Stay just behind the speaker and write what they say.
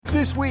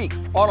This week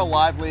on A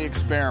Lively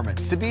Experiment,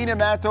 Sabina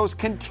Matos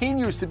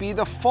continues to be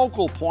the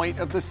focal point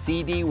of the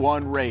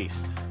CD1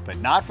 race, but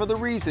not for the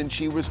reason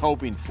she was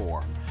hoping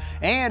for.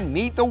 And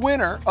meet the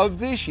winner of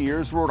this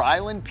year's Rhode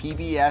Island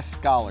PBS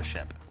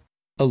scholarship.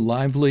 A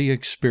Lively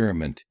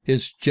Experiment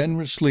is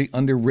generously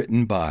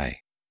underwritten by...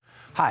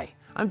 Hi,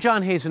 I'm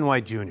John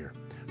Hazen-White Jr.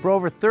 For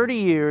over 30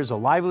 years, A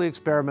Lively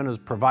Experiment has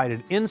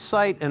provided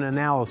insight and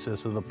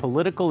analysis of the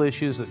political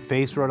issues that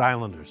face Rhode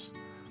Islanders.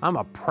 I'm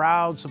a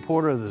proud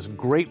supporter of this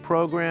great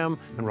program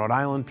and Rhode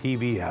Island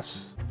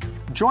PBS.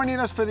 Joining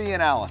us for the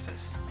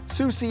analysis,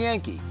 Sue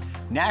Cienki,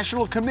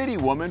 National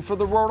Committeewoman for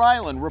the Rhode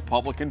Island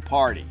Republican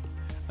Party,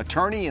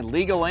 attorney and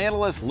legal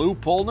analyst Lou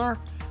Pulner,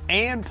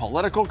 and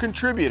political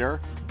contributor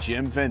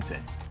Jim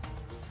Vincent.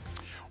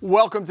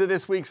 Welcome to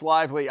this week's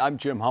Lively. I'm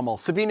Jim Hummel.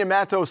 Sabina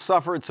Matos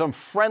suffered some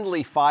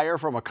friendly fire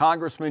from a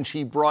congressman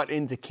she brought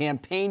in to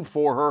campaign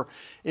for her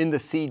in the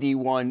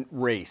CD1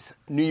 race.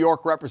 New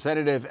York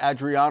Representative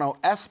Adriano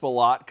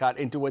Espaillat got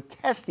into a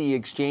testy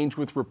exchange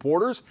with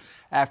reporters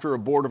after a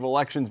Board of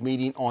Elections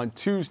meeting on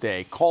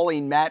Tuesday,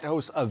 calling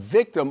Matos a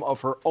victim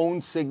of her own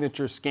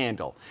signature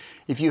scandal.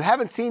 If you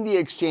haven't seen the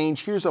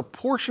exchange, here's a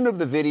portion of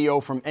the video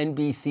from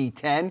NBC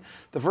 10.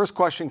 The first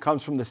question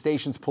comes from the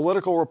station's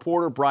political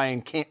reporter,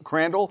 Brian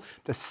Crandall.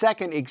 The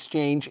second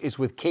exchange is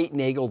with Kate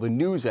Nagel, the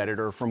news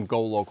editor from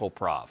Go Local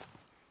Prov.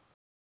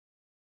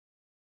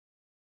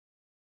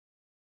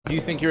 Do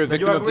you think you're a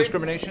victim of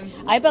discrimination?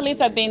 I believe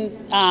I've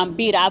been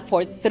beat up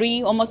for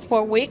almost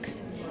 4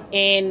 weeks.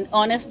 And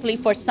honestly,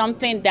 for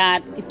something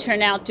that it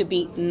turned out to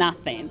be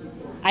nothing.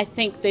 I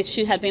think there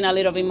should have been a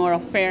little bit more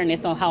of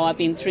fairness on how I've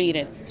been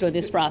treated through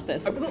this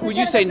process. When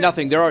you say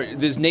nothing,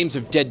 there's names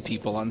of dead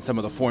people on some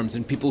of the forms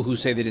and people who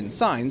say they didn't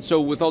sign.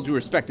 So with all due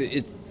respect,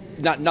 it's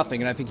not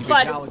nothing, and I think you've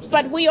acknowledged that.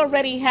 But we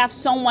already have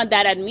someone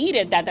that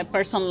admitted that the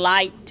person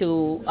lied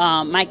to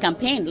my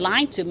campaign,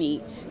 lied to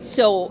me.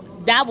 So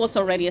that was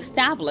already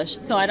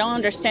established. So I don't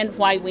understand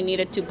why we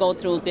needed to go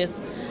through this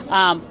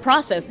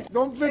process.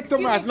 Don't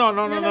victimize. No.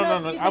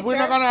 We're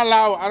not going to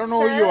allow, I don't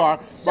know who you are,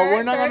 but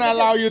we're not going to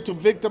allow you to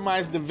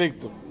victimize the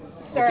victim.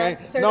 Okay?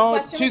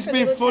 No, she's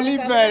been fully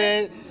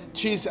vetted.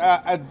 She's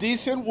a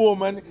decent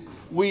woman.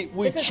 We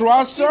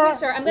trust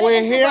her.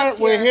 We're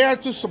here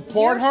to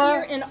support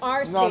her.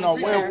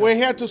 We're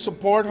here to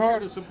support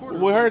her.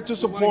 We're here to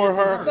support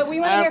her. But we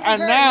want to hear from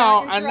her,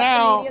 and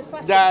now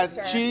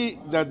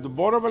that the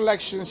Board of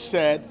Elections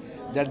said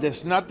that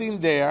there's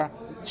nothing there,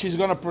 she's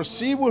going to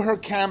proceed with her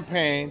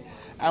campaign,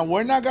 and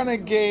we're not going to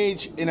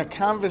engage in a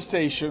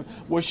conversation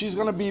where she's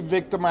going to be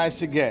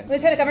victimized again.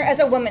 Lieutenant Governor, as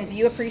a woman, do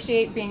you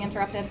appreciate being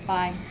interrupted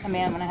by a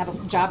man when I have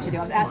a job to do?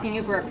 I was asking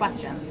you for a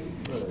question.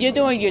 You're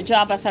doing your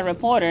job as a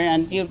reporter,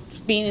 and you're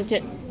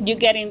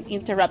getting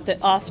interrupted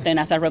often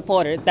as a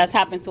reporter. That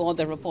happens to all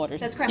the reporters.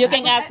 That's correct. You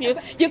can ask your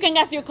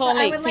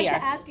colleagues I would like here.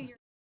 to ask you.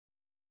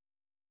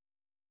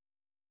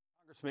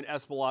 Congressman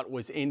Espaillat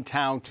was in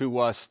town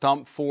to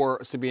stump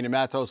for Sabina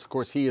Matos. Of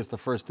course, he is the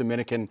first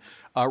Dominican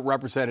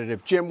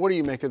representative. Jim, what do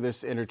you make of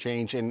this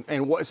interchange, and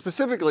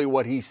specifically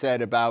what he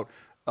said about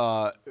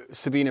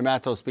Sabina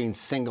Matos being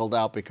singled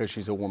out because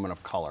she's a woman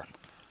of color?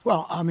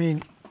 Well, I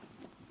mean,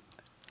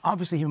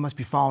 obviously, he must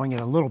be following it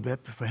a little bit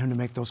for him to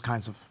make those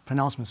kinds of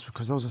pronouncements,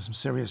 because those are some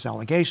serious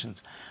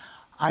allegations.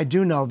 I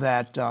do know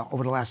that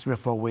over the last 3 or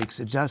 4 weeks,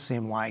 it does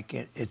seem like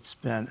it's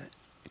been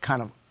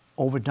kind of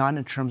overdone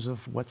in terms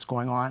of what's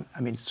going on.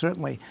 I mean,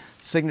 certainly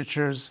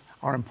signatures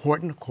are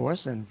important, of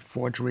course, and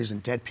forgeries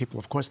and dead people,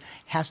 of course,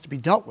 has to be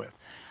dealt with.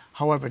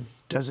 However,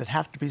 does it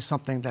have to be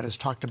something that is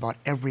talked about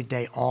every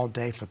day, all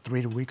day for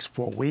 3 weeks,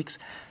 4 weeks?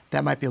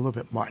 That might be a little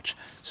bit much.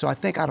 So I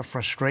think out of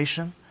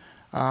frustration,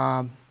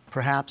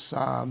 perhaps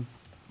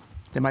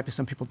there might be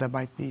some people that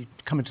might be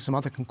coming to some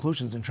other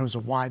conclusions in terms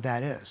of why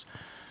that is.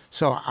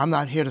 So I'm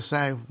not here to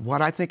say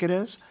what I think it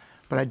is,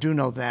 but I do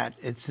know that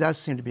it does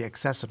seem to be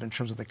excessive in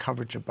terms of the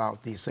coverage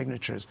about these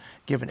signatures,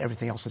 given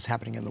everything else that's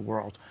happening in the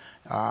world.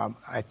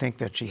 I think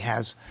that she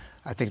has,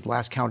 I think the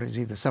last count is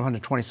either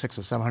 726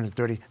 or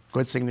 730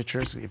 good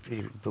signatures, if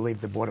you believe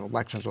the Board of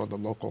Elections or the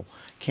local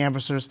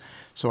canvassers.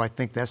 So I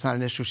think that's not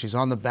an issue. She's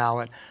on the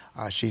ballot.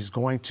 She's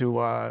going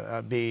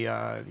to be,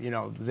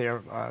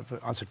 there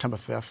on September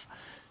 5th.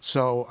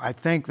 So I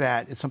think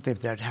that it's something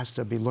that has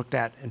to be looked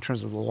at in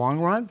terms of the long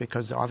run,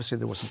 because obviously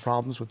there were some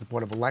problems with the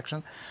Board of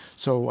Election.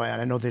 So,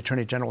 and I know the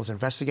Attorney General is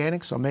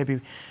investigating, so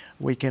maybe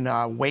we can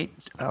wait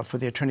for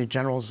the Attorney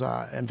General's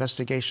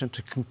investigation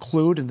to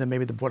conclude, and then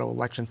maybe the Board of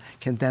Election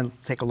can then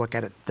take a look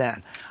at it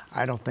then.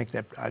 I don't think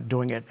that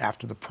doing it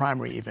after the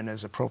primary even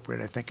is appropriate.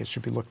 I think it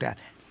should be looked at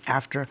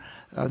after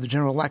the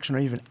general election, or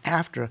even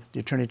after the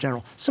Attorney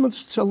General, similar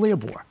to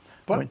Leopold.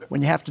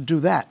 When you have to do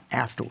that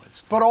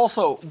afterwards. But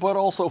also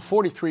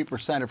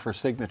 43% of her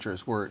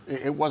signatures were,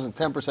 it wasn't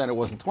 10%, it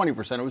wasn't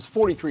 20%, it was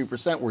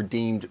 43% were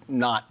deemed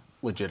not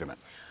legitimate.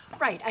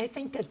 Right. I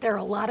think that there are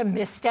a lot of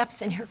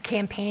missteps in her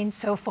campaign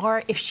so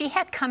far. If she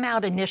had come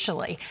out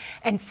initially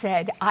and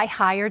said, I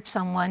hired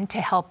someone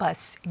to help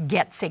us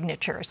get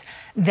signatures,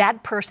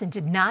 that person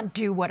did not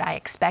do what I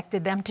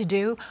expected them to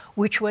do,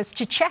 which was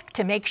to check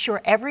to make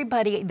sure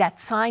everybody that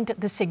signed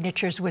the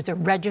signatures was a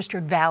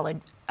registered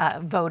valid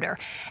voter.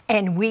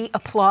 And we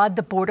applaud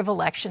the Board of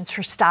Elections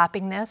for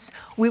stopping this.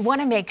 We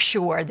want to make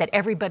sure that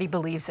everybody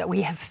believes that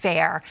we have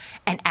fair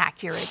and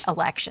accurate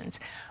elections.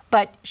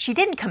 But she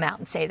didn't come out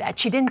and say that.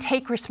 She didn't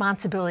take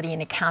responsibility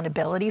and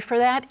accountability for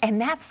that. And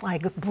that's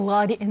like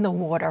blood in the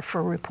water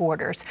for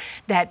reporters,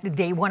 that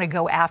they want to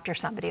go after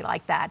somebody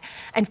like that.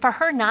 And for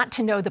her not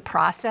to know the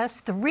process,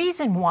 the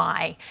reason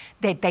why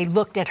they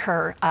looked at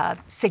her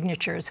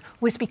signatures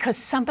was because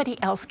somebody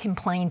else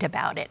complained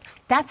about it.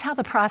 That's how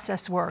the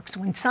process works.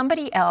 When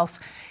somebody else,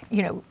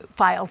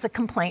 files a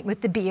complaint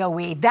with the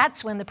BOE,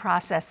 that's when the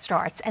process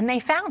starts. And they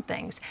found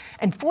things.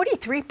 And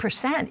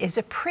 43% is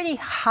a pretty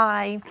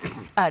high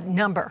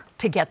number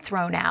to get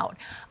thrown out.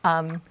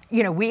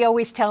 We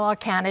always tell our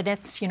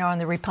candidates, on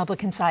the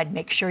Republican side,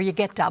 make sure you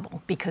get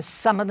double, because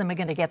some of them are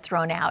going to get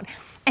thrown out.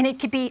 And it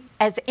could be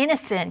as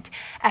innocent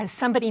as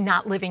somebody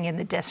not living in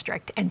the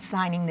district and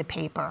signing the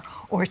paper,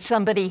 or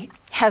somebody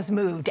has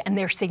moved and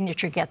their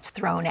signature gets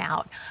thrown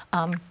out.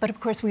 But of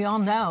course, we all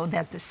know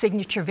that the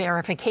signature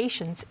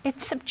verifications,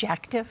 it's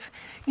subjective.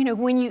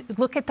 When you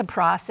look at the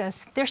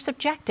process, they're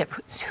subjective,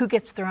 who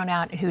gets thrown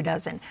out and who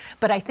doesn't.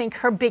 But I think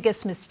her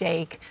biggest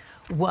mistake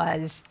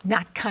was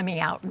not coming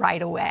out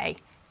right away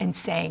and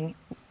saying,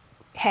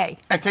 hey.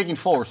 And taking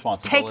full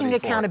responsibility. Taking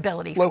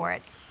accountability for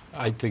it.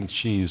 I think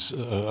she's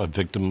a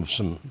victim of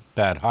some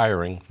bad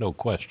hiring, no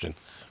question.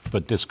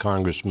 But this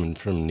congressman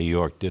from New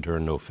York did her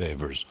no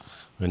favors.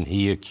 When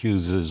he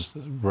accuses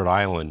Rhode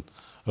Island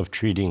of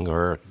treating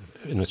her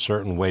in a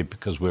certain way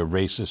because we're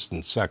racist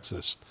and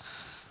sexist,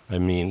 I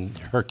mean,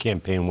 her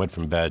campaign went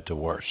from bad to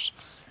worse.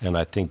 And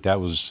I think that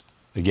was,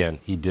 again,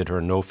 he did her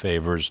no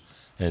favors.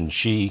 And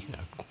she,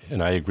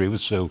 and I agree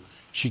with Sue,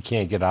 she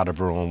can't get out of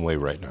her own way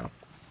right now.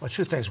 Well,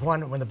 two things.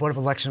 One, when the Board of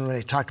Elections, when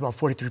they talked about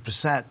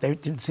 43%, they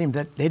didn't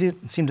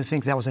seem to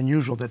think that was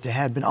unusual, that there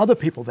had been other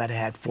people that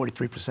had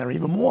 43% or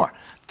even more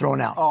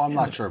thrown out. Oh, I'm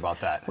not sure about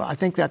that. Well, I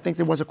think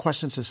there was a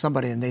question to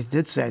somebody, and they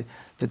did say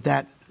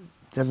that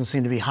doesn't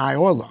seem to be high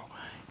or low.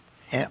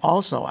 And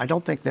also, I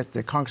don't think that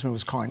the congressman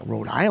was calling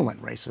Rhode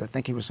Island racist. I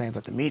think he was saying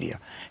that the media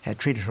had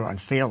treated her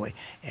unfairly,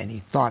 and he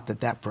thought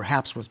that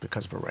perhaps was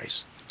because of her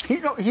race.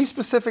 He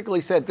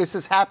specifically said this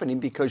is happening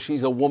because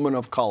she's a woman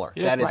of color.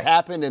 Yeah, that has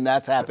happened, and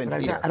that's happened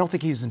here. I don't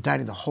think he's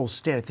indicting the whole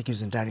state. I think he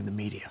was indicting the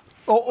media.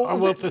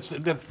 Well,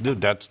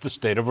 that's the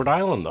state of Rhode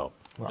Island, though.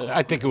 Well,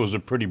 I think it was a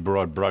pretty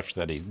broad brush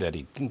that he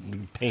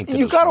painted.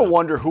 You got to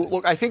wonder who.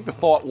 Look, I think the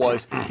thought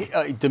was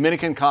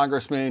Dominican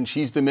congressman.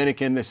 She's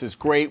Dominican. This is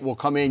great. We'll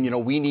come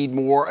in. We need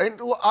more. And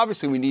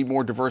obviously, we need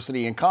more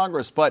diversity in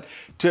Congress. But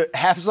to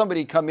have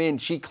somebody come in,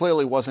 she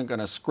clearly wasn't going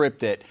to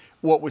script it,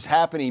 what was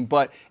happening.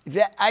 But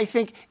that, I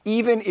think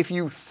even if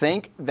you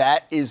think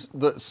that is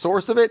the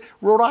source of it,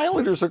 Rhode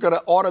Islanders are going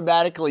to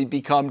automatically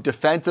become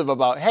defensive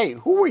about, hey,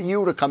 who are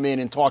you to come in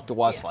and talk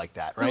to us like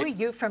that, right? Who are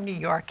you from New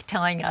York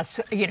telling us,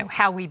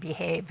 how we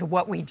behave,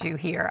 what we do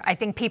here? I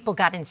think people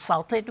got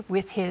insulted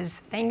with his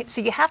thing.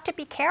 So you have to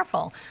be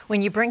careful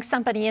when you bring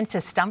somebody in to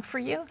stump for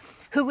you.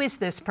 Who is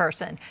this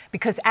person?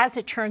 Because as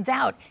it turns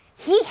out,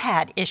 he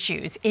had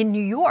issues in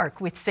New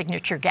York with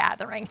signature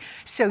gathering.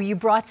 So you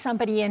brought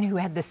somebody in who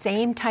had the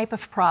same type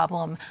of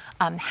problem.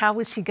 How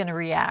was he going to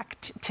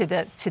react to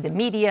the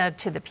media,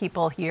 to the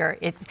people here?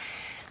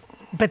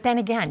 But then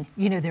again,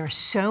 there are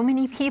so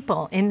many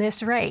people in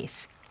this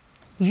race.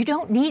 You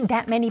don't need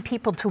that many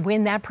people to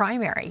win that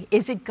primary.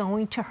 Is it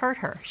going to hurt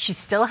her? She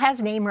still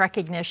has name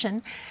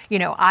recognition.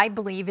 I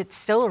believe it's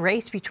still a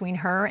race between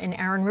her and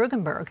Aaron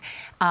Rugenberg.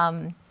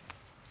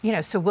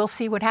 So we'll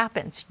see what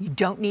happens. You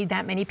don't need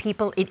that many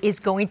people. It is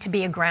going to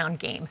be a ground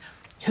game.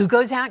 Who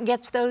goes out and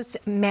gets those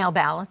mail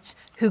ballots?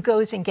 Who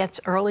goes and gets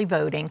early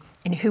voting?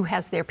 And who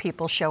has their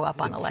people show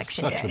up on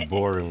election day? It's such a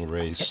boring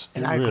race.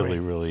 And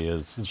it really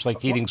is. It's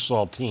like eating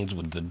saltines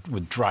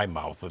with dry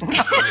mouth.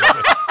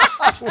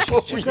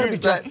 She's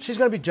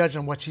going to be judged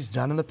on what she's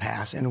done in the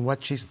past and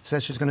what she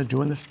says she's going to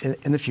do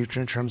in the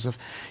future in terms of,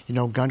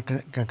 gun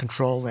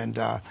control and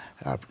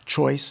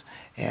choice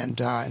and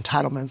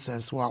entitlements,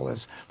 as well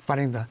as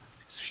fighting the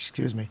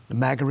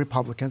MAGA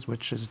Republicans,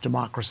 which is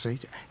democracy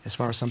as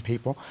far as some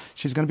people.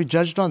 She's going to be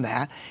judged on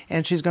that,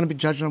 and she's going to be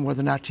judged on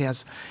whether or not she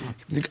has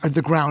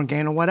the ground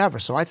game or whatever.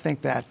 So I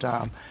think that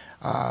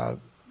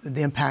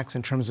the impacts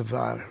in terms of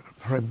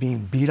her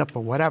being beat up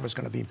or whatever is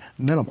going to be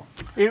minimal.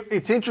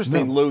 It's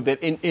interesting, Lou,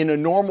 that in a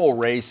normal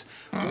race,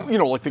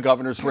 like the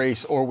governor's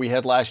race, or we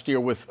had last year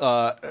with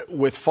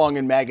Fung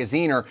and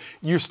Magaziner,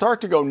 you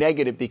start to go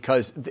negative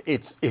because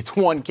it's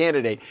one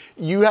candidate.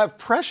 You have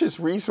precious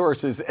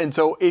resources, and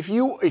so if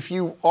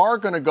you are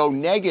going to go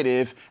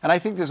negative, and I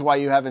think this is why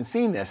you haven't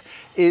seen this,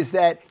 is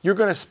that you're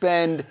going to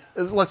spend,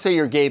 let's say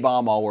you're Gabe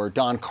Amo or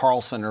Don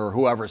Carlson or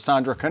whoever,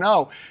 Sandra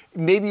Cano,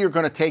 maybe you're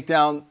going to take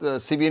down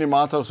Sabina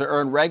Matos or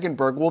Aaron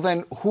Regenberg. Well, then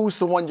then who's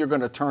the one you're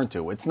going to turn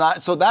to? It's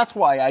not. So that's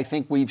why I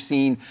think we've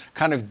seen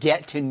kind of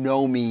get to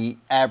know me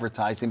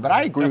advertising. But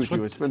I agree with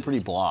you. It's been pretty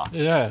blah.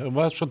 Yeah,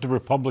 well, that's what the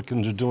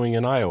Republicans are doing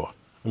in Iowa.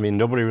 I mean,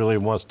 nobody really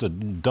wants to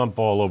dump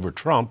all over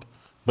Trump,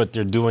 but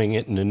they're doing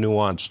it in a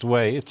nuanced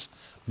way.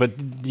 But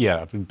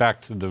yeah,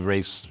 back to the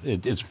race,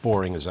 it's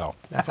boring as hell.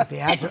 The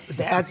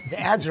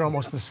ads are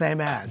almost the same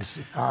ads.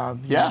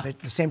 The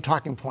same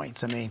talking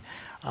points. I mean,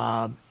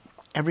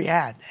 every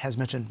ad has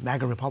mentioned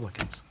MAGA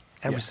Republicans.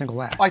 Every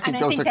single ad. I think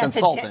those are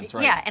consultants,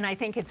 right? Yeah, and I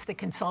think it's the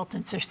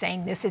consultants are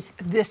saying this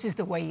is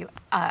the way you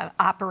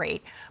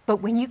operate. But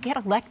when you get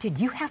elected,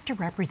 you have to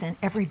represent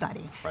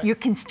everybody. Right. Your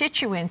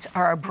constituents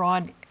are a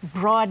broad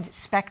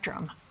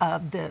spectrum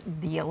of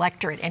the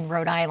electorate in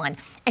Rhode Island,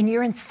 and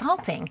you're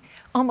insulting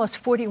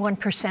almost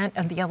 41%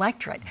 of the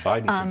electorate.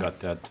 Biden forgot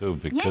that too,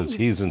 because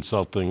he's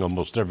insulting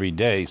almost every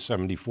day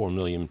 74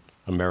 million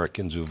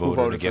Americans who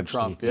voted against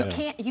Trump. him.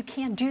 Yeah. You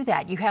can't do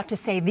that. You have to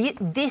say,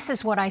 this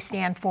is what I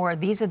stand for.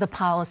 These are the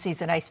policies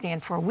that I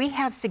stand for. We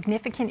have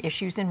significant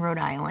issues in Rhode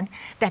Island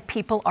that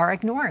people are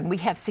ignoring. We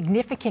have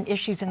significant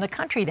issues in the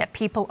country that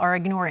people are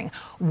ignoring.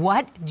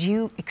 What do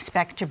you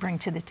expect to bring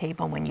to the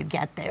table when you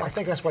get there? Well, I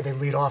think that's why they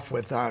lead off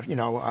with,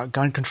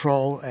 gun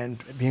control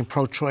and being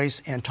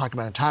pro-choice and talking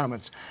about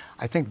entitlements.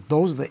 I think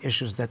those are the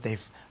issues that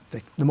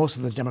most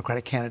of the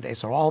Democratic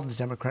candidates, or all of the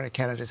Democratic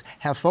candidates,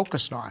 have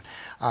focused on.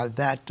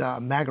 That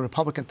MAGA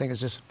Republican thing has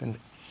just been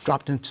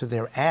dropped into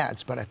their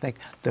ads, but I think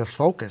their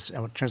focus,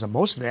 in terms of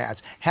most of their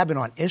ads, have been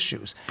on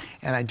issues.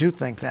 And I do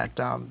think that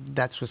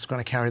that's what's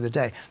going to carry the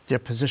day. Their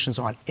positions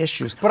on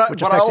issues,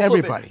 which affects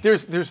everybody.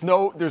 There's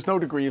no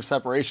degree of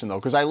separation, though,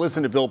 because I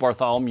listen to Bill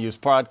Bartholomew's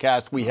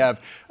podcast. We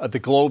have the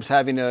Globe's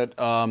having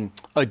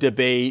a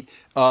debate.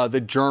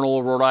 The Journal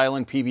of Rhode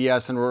Island,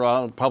 PBS, and Rhode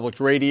Island Public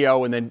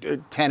Radio, and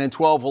then 10 and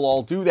 12 will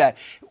all do that.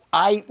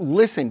 I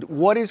listened.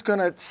 What is going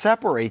to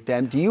separate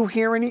them? Do you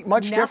hear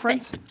much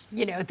difference?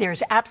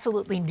 There's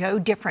absolutely no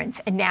difference.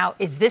 And now,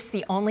 is this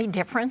the only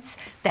difference,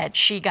 that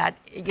she got,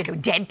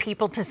 dead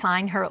people to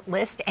sign her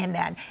list, and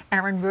that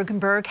Aaron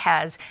Rugenberg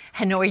has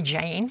Hanoi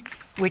Jane,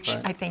 which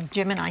I think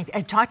Jim and I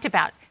talked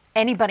about?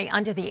 Anybody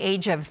under the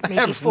age of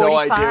maybe 45. I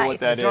have no idea what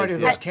that is. The majority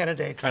of those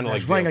candidates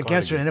running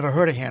against her, they never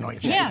heard of Hanoi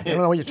Jane. Yeah. They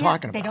don't know what you're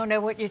talking about. They don't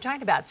know what you're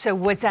talking about. So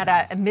was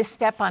that a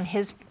misstep on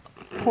his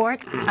part?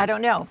 I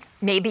don't know.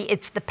 Maybe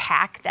it's the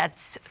PAC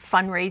that's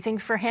fundraising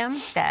for him,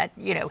 that,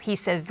 he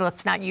says,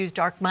 let's not use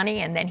dark money,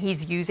 and then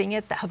he's using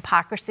it, the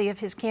hypocrisy of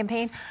his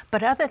campaign.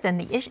 But other than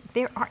the issue,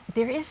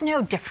 there is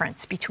no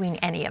difference between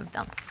any of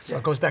them. So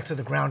it goes back to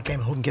the ground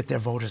game, who can get their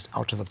voters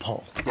out to the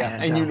poll.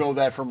 Yeah, and you know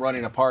that from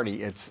running a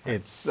party. It's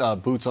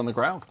boots on the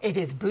ground. It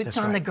is boots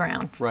on the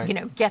ground.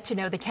 Right. Get to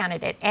know the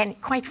candidate.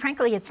 And quite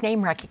frankly, it's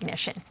name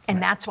recognition.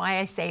 And that's why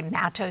I say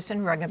Matos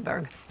and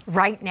Rugenberg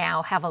right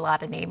now have a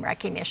lot of name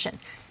recognition.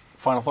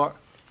 Final thought?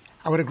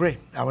 I would agree.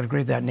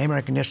 That name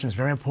recognition is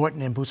very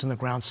important in boots on the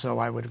ground. So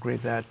I would agree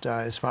that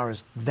as far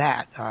as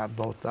that,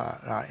 both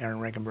Aaron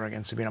Regenberg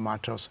and Sabina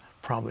Matos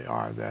probably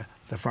are the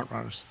front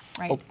runners.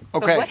 Right. Okay.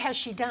 But what has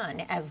she done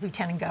as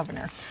lieutenant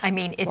governor? I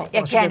mean,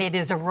 it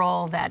is a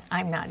role that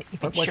I'm not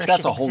even sure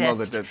that's should a whole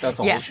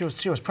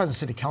exist. She was president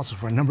city council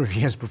for a number of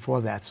years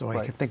before that, so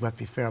I think we have to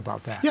be fair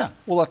about that. Yeah,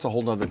 well, that's a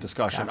whole other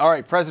discussion. Yeah. All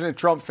right, President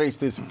Trump faced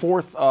his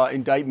fourth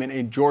indictment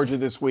in Georgia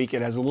this week.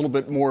 It has a little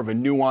bit more of a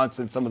nuance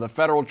than some of the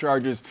federal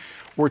charges.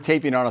 We're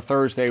taping on a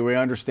Thursday. We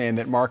understand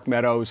that Mark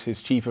Meadows,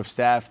 his chief of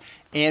staff,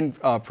 and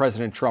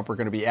President Trump are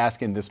going to be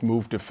asking this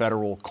move to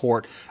federal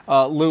court.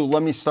 Lou,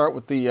 let me start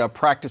with the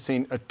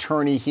practicing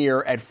attorney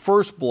here. At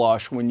first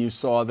blush, when you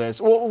saw this,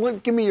 well,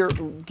 give me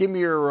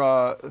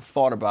your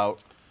thought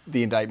about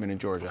the indictment in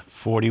Georgia.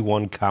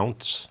 41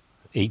 counts,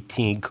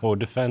 18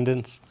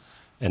 co-defendants,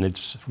 and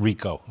it's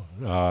RICO,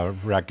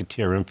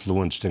 racketeer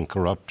influenced and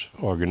corrupt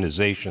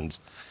organizations.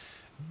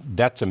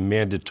 That's a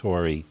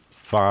mandatory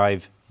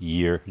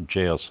 5-year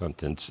jail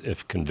sentence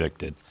if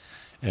convicted.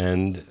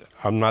 And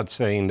I'm not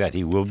saying that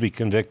he will be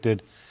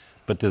convicted,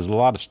 but there's a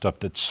lot of stuff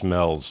that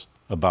smells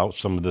about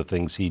some of the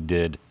things he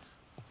did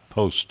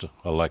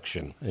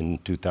post-election in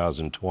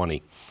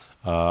 2020.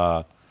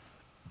 I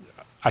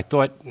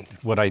thought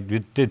what I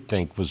did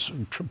think was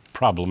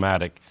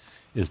problematic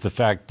is the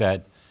fact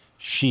that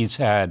she's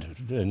had,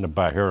 and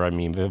by her I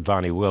mean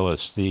Vonnie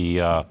Willis,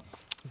 the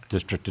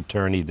district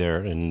attorney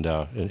there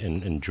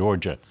in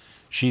Georgia,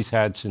 she's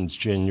had since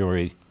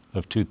January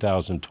of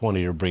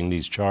 2020 to bring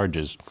these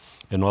charges.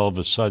 And all of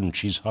a sudden,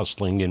 she's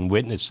hustling in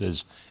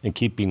witnesses and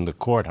keeping the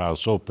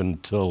courthouse open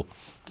until,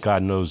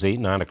 God knows,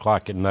 8, 9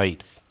 o'clock at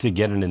night to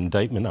get an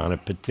indictment on a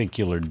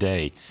particular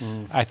day.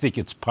 I think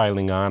it's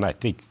piling on. I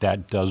think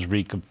that does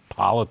reek of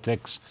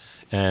politics.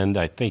 And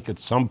I think at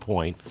some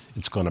point,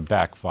 it's going to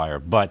backfire.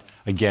 But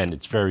again,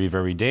 it's very,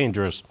 very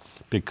dangerous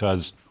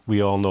because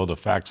we all know the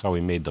facts, how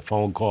he made the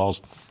phone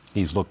calls.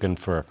 He's looking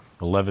for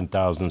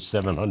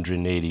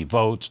 11,780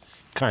 votes,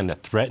 kind of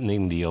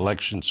threatening the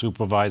election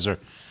supervisor.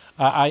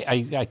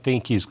 I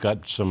think he's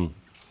got some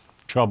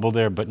trouble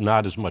there, but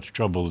not as much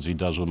trouble as he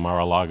does with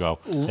Mar-a-Lago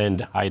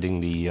and hiding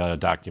the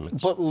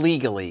documents. But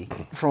legally,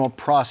 from a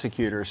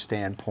prosecutor's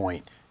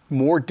standpoint,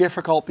 more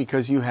difficult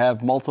because you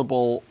have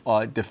multiple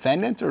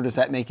defendants, or does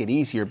that make it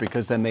easier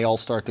because then they all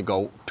start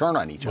to turn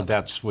on each other?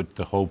 That's what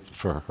the hope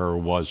for her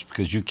was,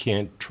 because you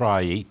can't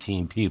try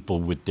 18 people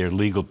with their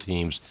legal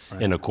teams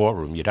in a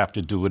courtroom. You'd have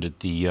to do it at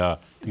the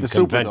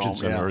convention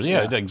center.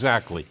 Yeah,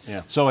 exactly.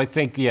 Yeah. So I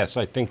think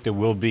there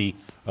will be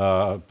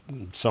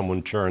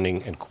someone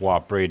churning and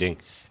cooperating,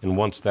 and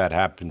once that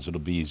happens, it'll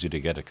be easy to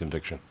get a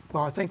conviction.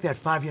 Well, I think that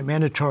 5-year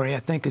mandatory,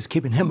 is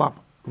keeping him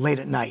up late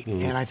at night.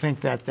 Mm-hmm. And I think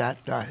that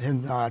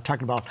him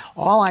talking about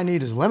all I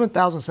need is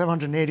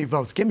 11,780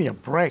 votes. Give me a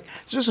break.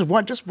 It's just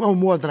one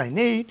more than I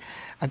need.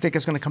 I think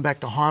it's going to come back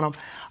to haunt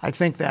him. I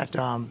think that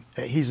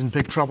he's in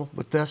big trouble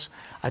with this.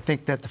 I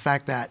think that the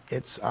fact that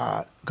it's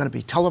going to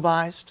be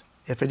televised,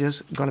 if it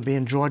is going to be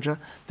in Georgia,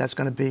 that's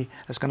going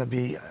to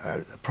be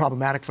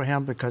problematic for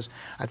him, because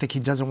I think he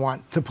doesn't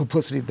want the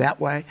publicity that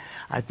way.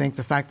 I think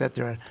the fact that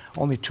there are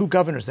only 2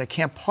 governors that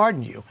can't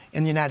pardon you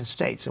in the United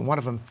States, and one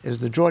of them is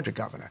the Georgia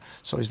governor.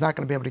 So he's not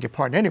going to be able to get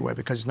pardoned anyway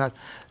because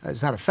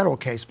it's not a federal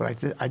case. But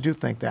I do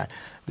think that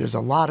there's a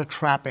lot of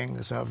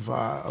trappings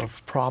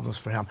of problems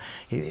for him.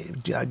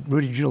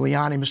 Rudy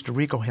Giuliani, Mr.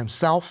 Rico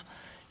himself,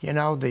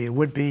 the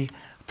would-be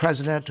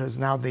president, who's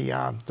now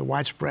the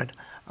widespread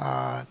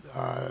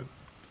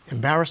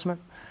embarrassment,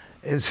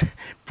 is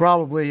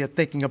probably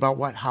thinking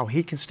about how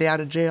he can stay out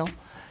of jail.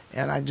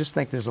 And I just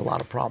think there's a lot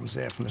of problems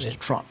there for Mr.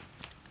 Trump.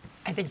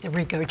 I think the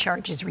RICO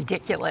charge is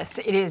ridiculous.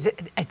 It is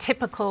a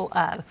typical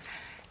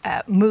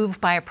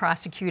move by a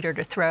prosecutor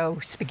to throw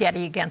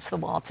spaghetti against the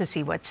wall to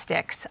see what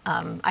sticks.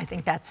 I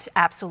think that's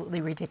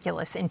absolutely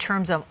ridiculous. In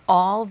terms of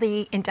all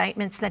the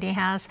indictments that he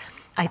has,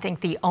 I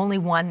think the only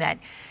one that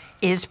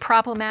is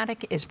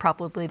problematic is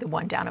probably the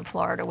one down in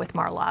Florida with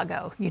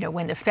Mar-a-Lago.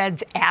 When the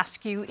feds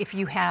ask you if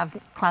you have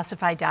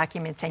classified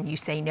documents and you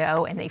say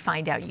no and they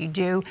find out you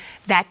do,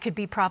 that could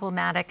be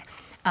problematic.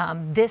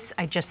 This,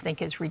 I just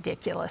think, is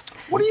ridiculous.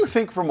 What do you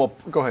think from a...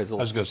 Go ahead, Zul.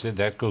 I was going to say,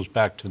 that goes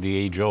back to the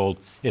age-old,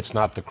 it's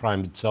not the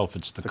crime itself,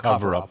 it's the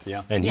cover-up.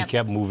 Yeah. And he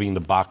kept moving the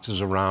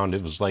boxes around.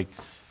 It was like...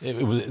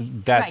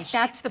 Right,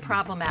 that's the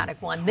problematic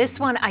one.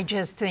 This one I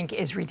just think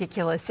is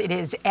ridiculous. It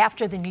is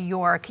after the New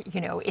York,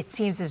 it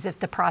seems as if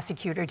the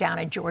prosecutor down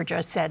in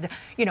Georgia said,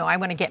 I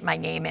want to get my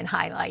name in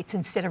highlights,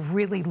 instead of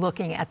really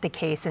looking at the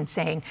case and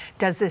saying,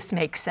 does this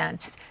make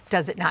sense?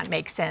 Does it not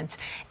make sense?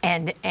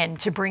 And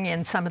to bring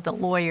in some of the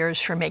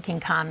lawyers for making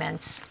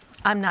comments,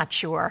 I'm not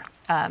sure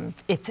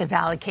it's a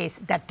valid case.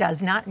 That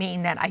does not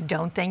mean that I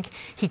don't think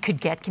he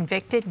could get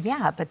convicted.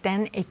 Yeah, but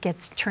then it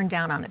gets turned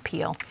down on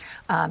appeal.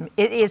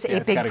 It is a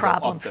big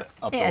problem.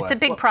 It's a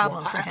big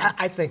problem for him.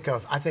 I think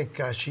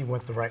she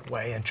went the right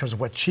way in terms of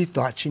what she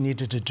thought she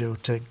needed to do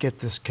to get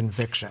this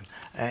conviction,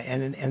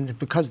 and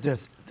because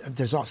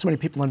there's so many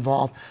people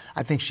involved,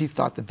 I think she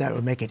thought that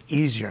would make it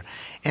easier.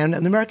 And the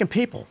American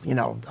people,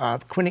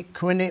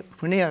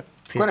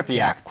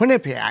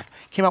 Quinnipiac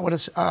came out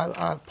with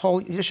a poll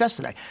just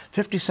yesterday.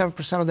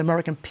 57% of the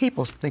American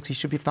people thinks he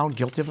should be found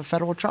guilty of a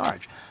federal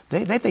charge.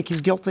 They think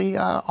he's guilty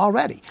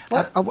already.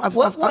 But of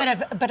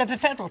a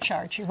federal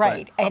charge, you're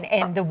right.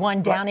 And the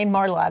one down in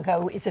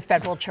Mar-a-Lago is a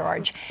federal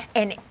charge.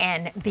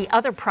 And the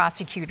other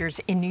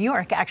prosecutors in New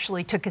York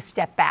actually took a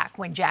step back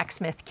when Jack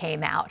Smith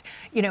came out.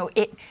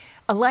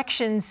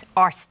 Elections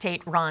are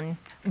state-run,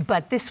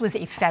 but this was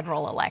a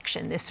federal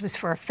election. This was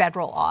for a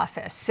federal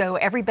office. So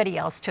everybody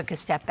else took a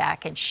step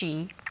back, and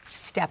she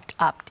stepped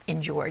up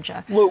in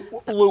Georgia. Lou,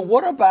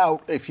 what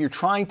about if you're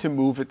trying to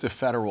move it to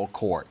federal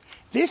court?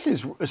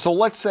 So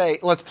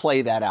let's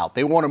play that out.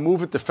 They want to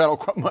move it to federal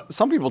court.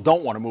 Some people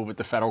don't want to move it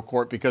to federal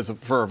court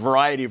for a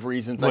variety of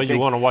reasons. Well, you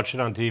want to watch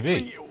it on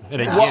TV. And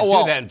you can't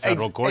do that in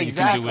federal court.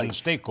 Exactly. You can do it in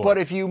state court. But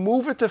if you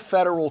move it to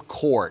federal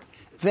court,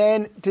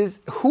 then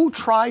who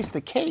tries the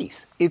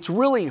case? It's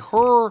really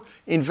her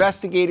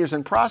investigators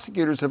and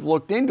prosecutors have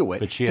looked into it.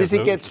 Does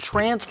it get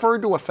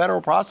transferred to a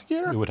federal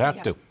prosecutor? It would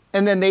have to.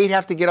 And then they'd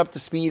have to get up to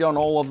speed on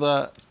all of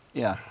the,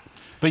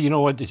 But you know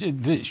what?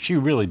 She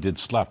really did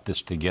slap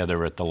this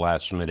together at the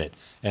last minute.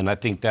 And I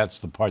think that's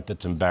the part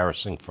that's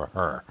embarrassing for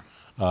her.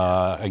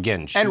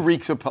 And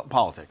reeks of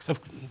politics.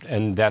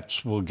 And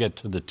we'll get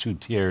to the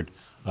two-tiered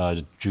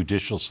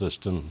judicial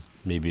system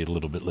maybe a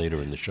little bit later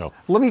in the show.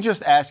 Let me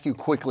just ask you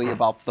quickly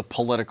about the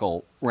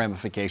political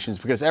ramifications,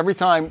 because every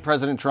time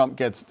President Trump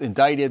gets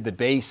indicted, the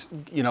base,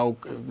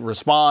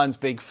 responds,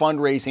 big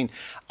fundraising.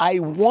 I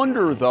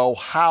wonder, though,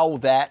 how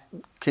that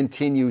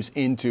continues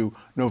into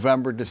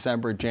November,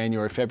 December,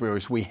 January, February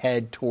as we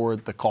head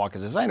toward the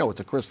caucuses. I know it's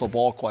a crystal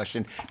ball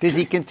question. Does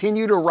he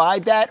continue to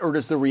ride that, or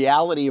does the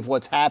reality of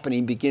what's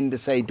happening begin to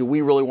say, do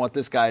we really want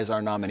this guy as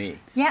our nominee?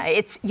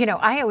 Yeah,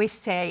 I always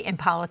say in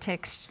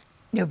politics,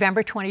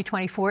 November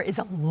 2024 is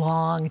a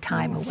long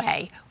time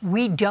away.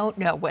 We don't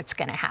know what's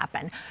going to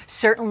happen.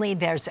 Certainly,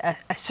 there's a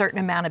certain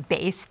amount of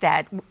base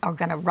that are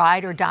going to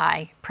ride or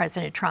die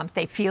President Trump.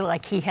 They feel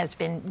like he has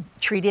been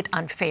treated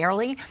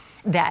unfairly,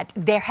 that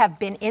there have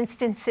been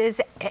instances,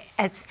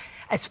 as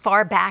as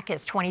far back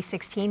as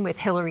 2016 with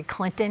Hillary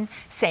Clinton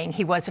saying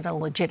he wasn't a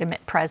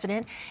legitimate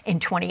president. In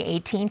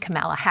 2018,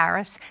 Kamala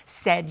Harris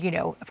said,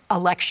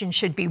 election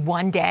should be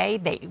one day.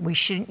 We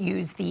shouldn't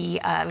use the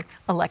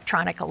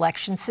electronic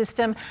election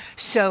system.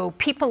 So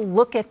people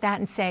look at that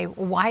and say,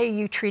 why are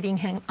you treating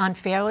him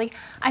unfairly?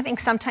 I think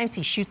sometimes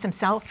he shoots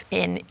himself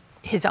in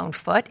his own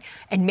foot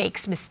and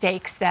makes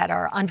mistakes that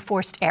are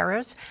unforced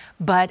errors.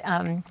 But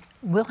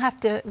we'll have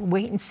to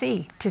wait and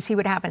see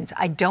what happens.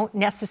 I don't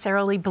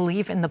necessarily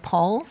believe in the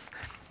polls.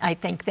 I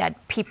think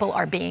that people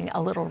are being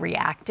a little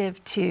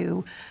reactive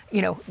to,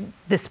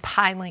 this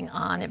piling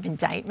on of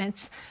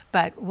indictments.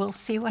 But we'll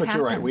see what happens. But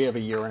you're right. We have a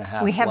year and a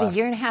half. We have left. A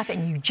year and a half,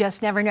 and you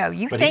just never know.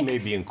 But he may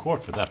be in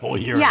court for that whole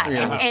year. Yeah,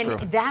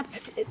 and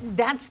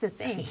that's the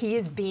thing. He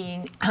is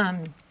being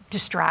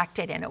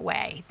distracted in a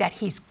way that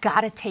he's got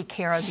to take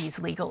care of these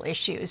legal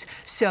issues.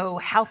 So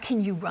how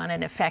can you run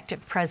an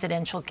effective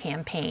presidential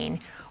campaign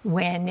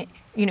when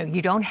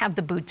you don't have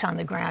the boots on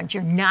the ground?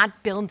 You're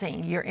not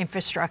building your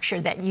infrastructure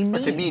that you need.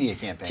 It's a media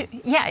campaign.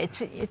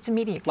 It's a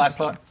media campaign. Last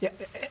thought. Yeah,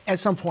 at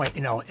some point,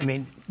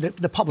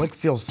 the public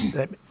feels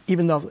that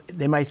even though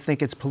they might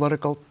think it's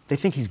political, they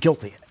think he's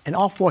guilty in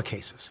all 4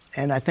 cases.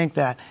 And I think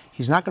that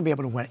he's not going to be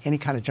able to win any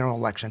kind of general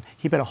election.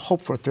 He better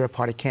hope for a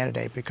third-party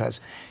candidate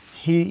because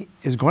he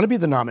is going to be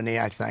the nominee,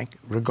 I think,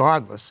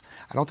 regardless.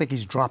 I don't think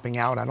he's dropping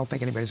out. I don't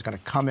think anybody's going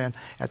to come in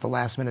at the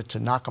last minute to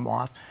knock him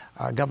off.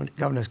 Governor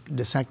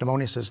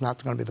DeSanctimonious is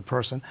not going to be the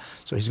person.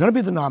 So he's going to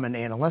be the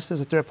nominee, and unless there's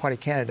a third-party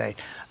candidate,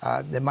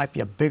 there might be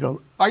a bigger...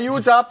 Are you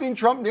adopting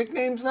Trump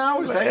nicknames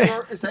now? Is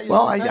that your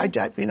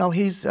Well,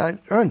 he's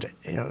earned it,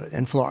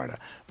 in Florida.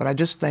 But I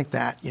just think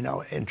that,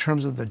 in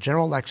terms of the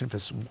general election, if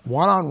it's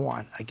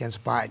one-on-one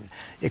against Biden,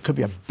 it could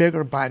be a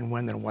bigger Biden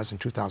win than it was in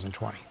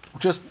 2020.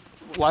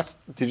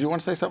 Did you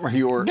want to say something? Or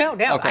you were... No,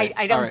 okay.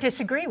 I don't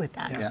disagree with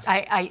that. Yeah.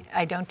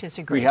 I don't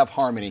disagree. We have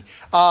harmony.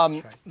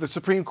 The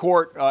Supreme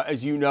Court,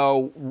 as you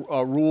know,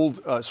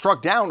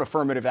 struck down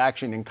affirmative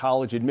action in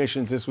college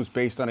admissions. This was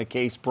based on a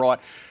case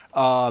brought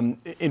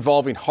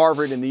involving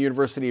Harvard and the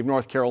University of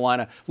North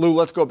Carolina. Lou,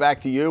 let's go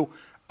back to you.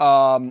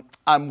 I'm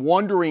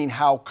wondering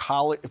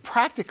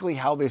practically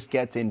how this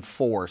gets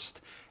enforced.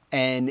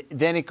 And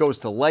then it goes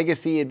to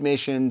legacy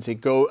admissions.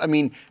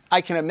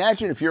 I can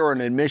imagine if you're in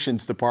an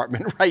admissions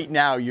department right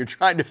now, you're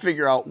trying to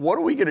figure out, what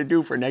are we going to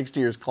do for next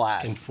year's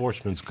class?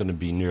 Enforcement's going to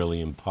be nearly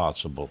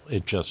impossible.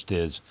 It just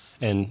is.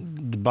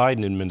 And the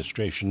Biden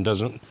administration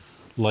doesn't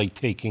like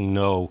taking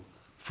no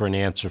for an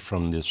answer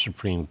from the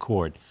Supreme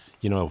Court.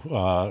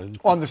 On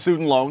the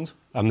student loans?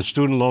 On the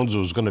student loans, it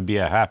was going to be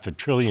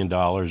 $500 billion,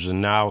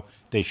 and now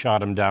they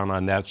shot him down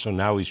on that. So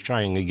now he's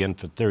trying again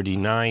for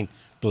 $39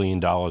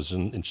 billion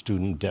in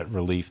student debt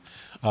relief.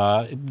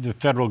 The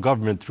federal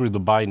government, through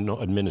the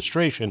Biden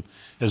administration,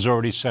 has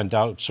already sent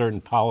out certain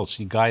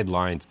policy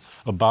guidelines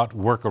about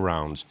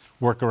workarounds.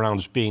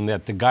 Workarounds being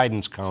that the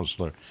guidance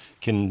counselor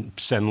can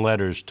send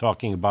letters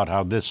talking about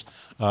how this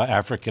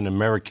African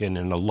American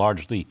in a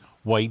largely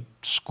white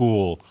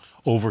school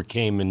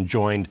overcame and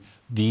joined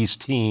these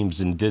teams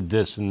and did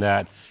this and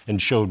that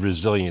and showed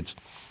resilience.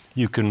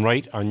 You can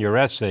write on your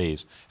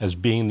essays as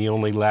being the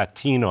only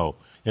Latino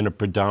in a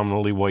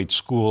predominantly white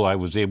school I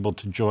was able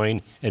to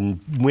join and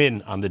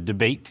win on the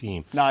debate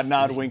team.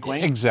 Nod, wink,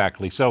 wink.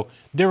 Exactly. So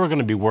there are going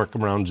to be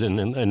workarounds, and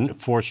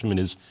enforcement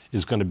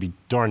is going to be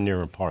darn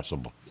near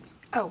impossible.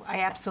 Oh,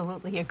 I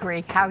absolutely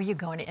agree. How are you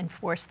going to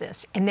enforce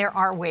this? And there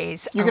are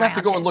ways. You're going to have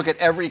to go and look at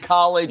every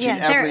college and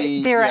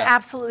every... There are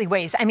absolutely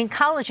ways.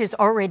 Colleges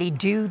already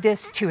do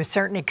this to a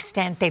certain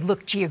extent. They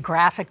look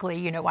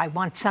geographically. I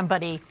want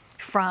somebody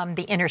from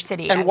the inner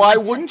city. And why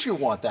wouldn't you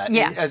want that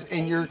as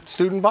in your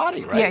student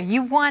body, right? Yeah,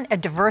 you want a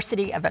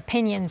diversity of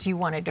opinions. You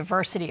want a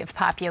diversity of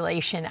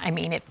population.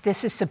 If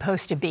this is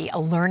supposed to be a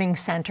learning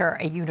center,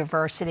 a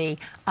university,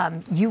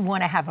 you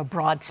want to have a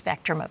broad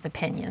spectrum of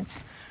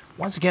opinions.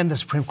 Once again, the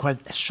Supreme Court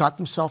shot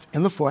themselves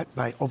in the foot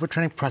by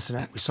overturning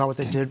precedent. We saw what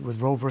they did with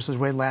Roe versus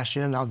Wade last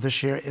year. Now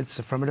this year, it's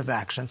affirmative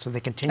action. So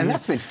they continue. And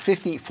that's been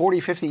 50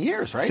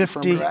 years, right?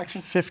 Affirmative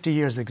action? 50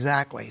 years,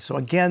 exactly. So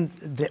again,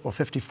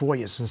 54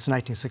 years since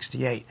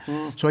 1968.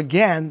 So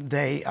again,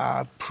 they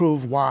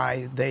prove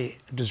why they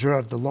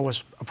deserve the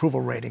lowest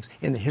approval ratings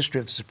in the history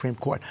of the Supreme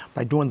Court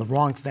by doing the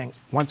wrong thing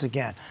once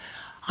again.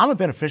 I'm a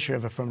beneficiary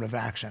of affirmative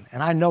action,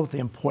 and I know the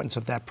importance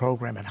of that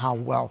program and how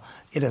well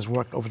it has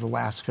worked over the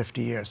last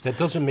 50 years. That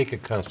doesn't make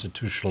it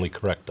constitutionally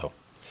correct, though.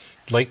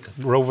 Like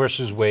Roe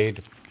versus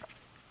Wade,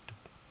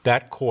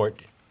 that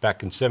court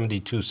back in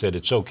 '72 said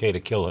it's okay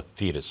to kill a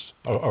fetus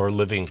or a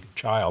living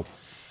child.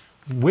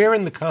 Where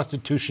in the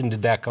Constitution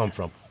did that come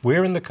from?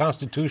 Where in the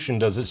Constitution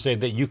does it say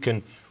that you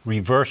can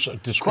reverse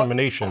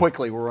discrimination?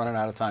 Quickly, we're running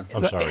out of time.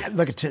 I'm sorry.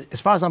 As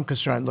far as I'm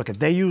concerned,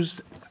 they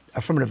used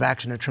affirmative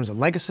action in terms of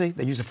legacy.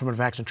 They use affirmative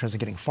action in terms of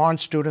getting foreign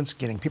students,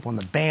 getting people in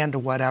the band or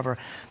whatever.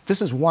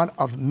 This is one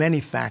of many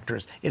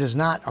factors. It is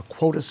not a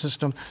quota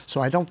system,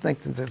 so I don't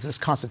think that this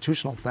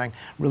constitutional thing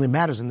really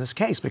matters in this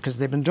case because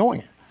they've been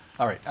doing it.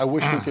 All right. I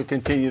wish we could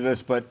continue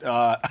this, but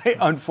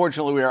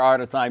unfortunately we are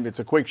out of time. It's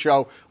a quick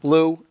show.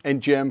 Lou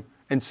and Jim,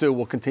 and Sue,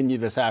 we'll continue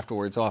this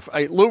afterwards.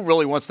 Lou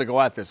really wants to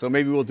go at this, so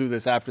maybe we'll do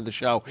this after the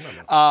show.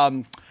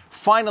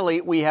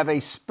 Finally, we have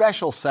a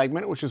special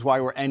segment, which is why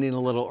we're ending a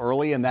little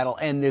early, and that'll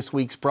end this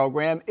week's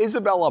program.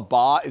 Isabella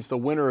Ba is the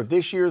winner of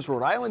this year's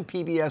Rhode Island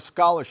PBS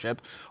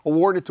Scholarship,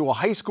 awarded to a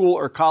high school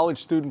or college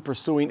student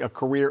pursuing a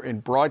career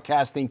in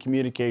broadcasting,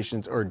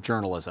 communications, or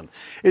journalism.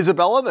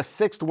 Isabella, the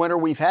sixth winner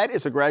we've had,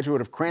 is a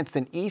graduate of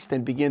Cranston East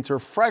and begins her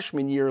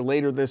freshman year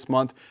later this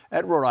month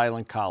at Rhode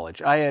Island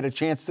College. I had a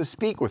chance to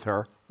speak with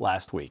her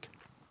last week.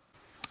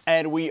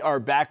 And we are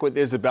back with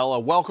Isabella.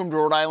 Welcome to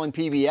Rhode Island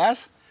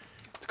PBS.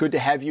 It's good to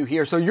have you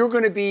here. So you're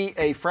going to be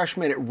a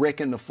freshman at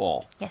RIC in the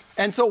fall. Yes.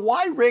 And so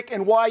why RIC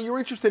and why you're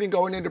interested in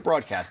going into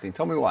broadcasting?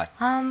 Tell me why.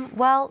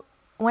 Well,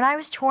 when I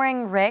was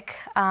touring RIC,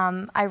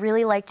 I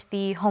really liked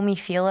the homey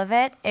feel of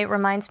it. It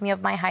reminds me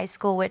of my high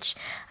school, which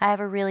I have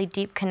a really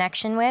deep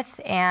connection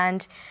with.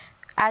 And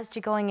as to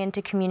going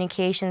into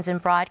communications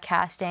and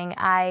broadcasting,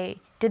 I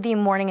did the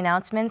morning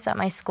announcements at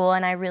my school,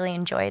 and I really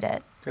enjoyed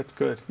it. That's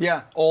good.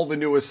 Yeah, all the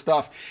newest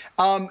stuff.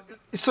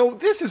 So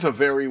this is a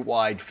very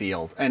wide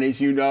field, and as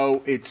you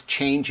know, it's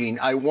changing.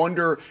 I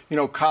wonder,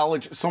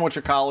 college, so much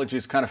of college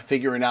is kind of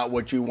figuring out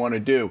what you want to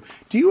do.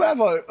 Do you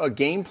have a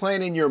game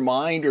plan in your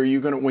mind, or are you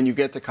going to, when you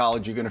get to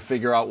college, you're going to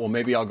figure out, well,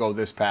 maybe I'll go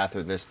this path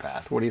or this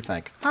path? What do you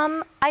think?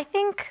 I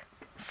think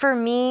for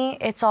me,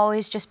 it's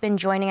always just been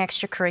joining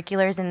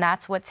extracurriculars, and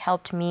that's what's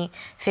helped me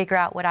figure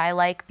out what I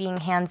like, being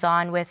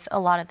hands-on with a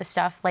lot of the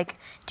stuff, like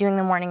doing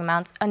the morning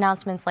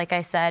announcements, like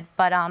I said.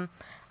 But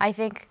I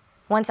think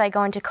once I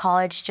go into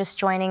college, just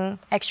joining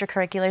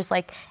extracurriculars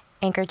like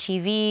Anchor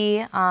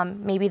TV,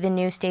 maybe the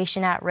news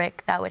station at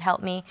RIC, that would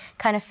help me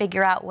kind of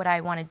figure out what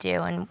I want to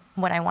do and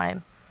what I want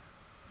to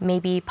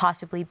maybe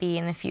possibly be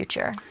in the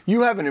future.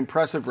 You have an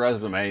impressive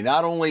resume,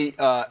 not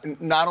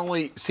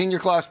only senior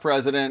class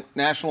president,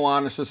 National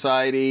Honor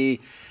Society,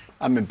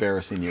 I'm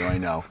embarrassing you, I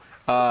know,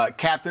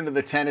 captain of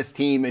the tennis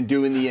team and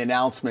doing the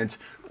announcements.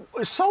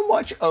 So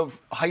much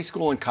of high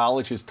school and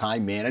college is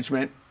time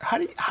management. How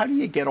do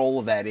you get all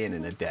of that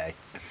in a day?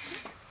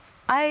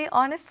 I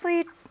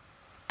honestly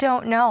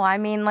don't know. I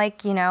mean,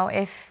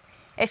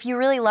 if you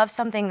really love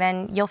something,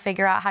 then you'll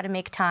figure out how to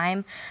make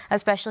time,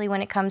 especially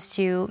when it comes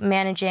to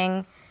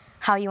managing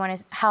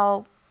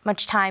how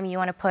much time you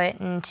want to put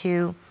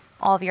into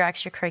all of your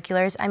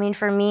extracurriculars. I mean,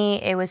 for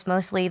me, it was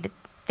mostly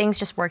things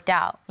just worked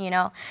out,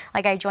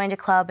 Like I joined a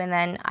club and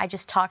then I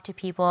just talked to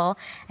people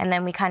and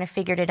then we kind of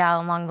figured it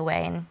out along the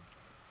way, and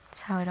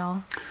that's how it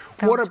all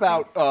fell. What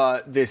about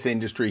this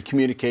industry,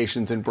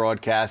 communications and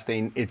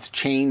broadcasting? It's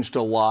changed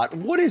a lot.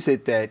 What is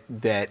it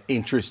that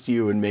interests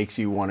you and makes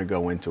you want to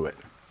go into it?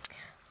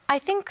 I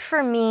think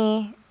for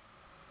me,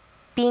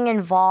 being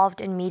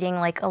involved and meeting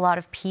a lot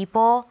of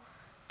people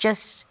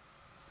just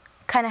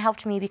kind of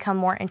helped me become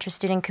more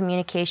interested in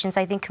communications.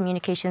 I think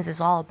communications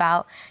is all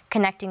about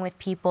connecting with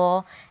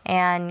people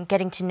and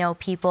getting to know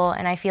people,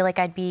 and I feel like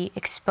I'd be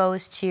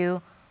exposed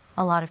to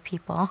a lot of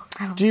people.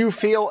 Do you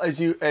feel as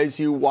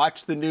you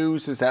watch the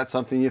news, is that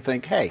something you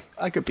think, hey,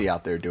 I could be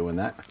out there doing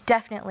that?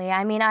 Definitely.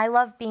 I mean, I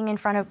love being in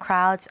front of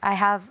crowds. I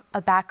have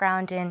a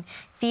background in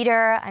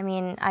theater. I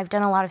mean, I've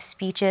done a lot of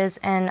speeches,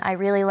 and I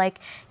really like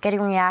getting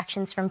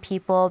reactions from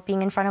people,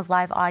 being in front of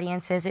live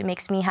audiences. It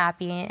makes me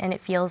happy, and it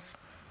feels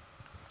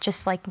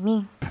just like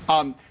me.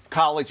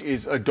 College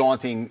is a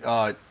daunting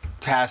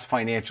task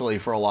financially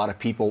for a lot of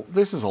people.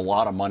 This is a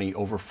lot of money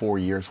over 4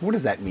 years. What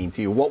does that mean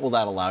to you? What will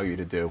that allow you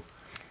to do?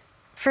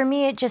 For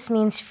me, it just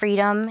means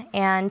freedom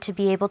and to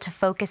be able to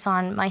focus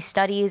on my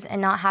studies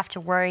and not have to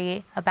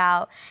worry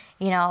about,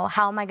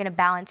 how am I going to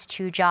balance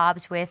two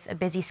jobs with a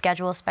busy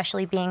schedule,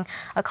 especially being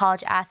a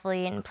college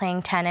athlete and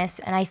playing tennis.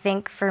 And I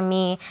think for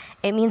me,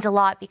 it means a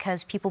lot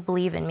because people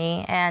believe in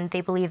me and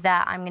they believe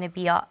that I'm going to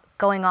be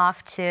going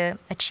off to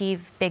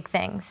achieve big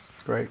things.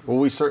 Great. Well,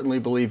 we certainly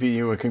believe in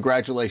you, and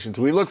congratulations.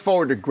 We look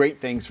forward to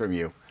great things from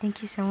you.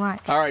 Thank you so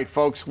much. All right,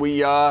 folks,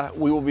 we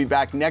will be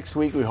back next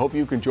week. We hope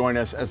you can join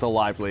us as the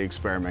lively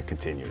experiment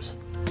continues.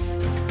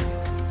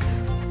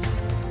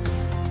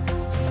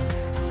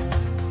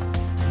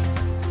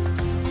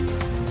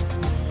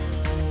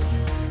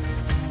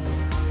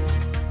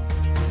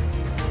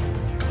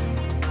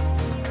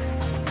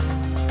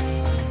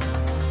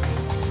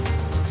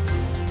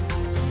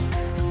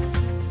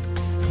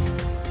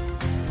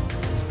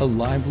 A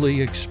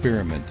Lively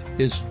Experiment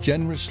is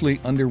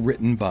generously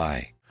underwritten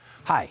by...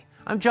 Hi,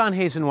 I'm John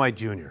Hazen White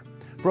Jr.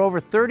 For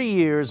over 30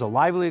 years, A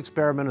Lively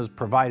Experiment has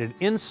provided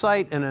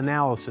insight and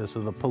analysis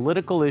of the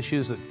political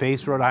issues that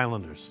face Rhode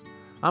Islanders.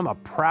 I'm a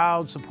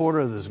proud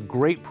supporter of this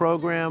great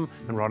program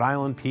and Rhode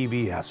Island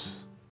PBS.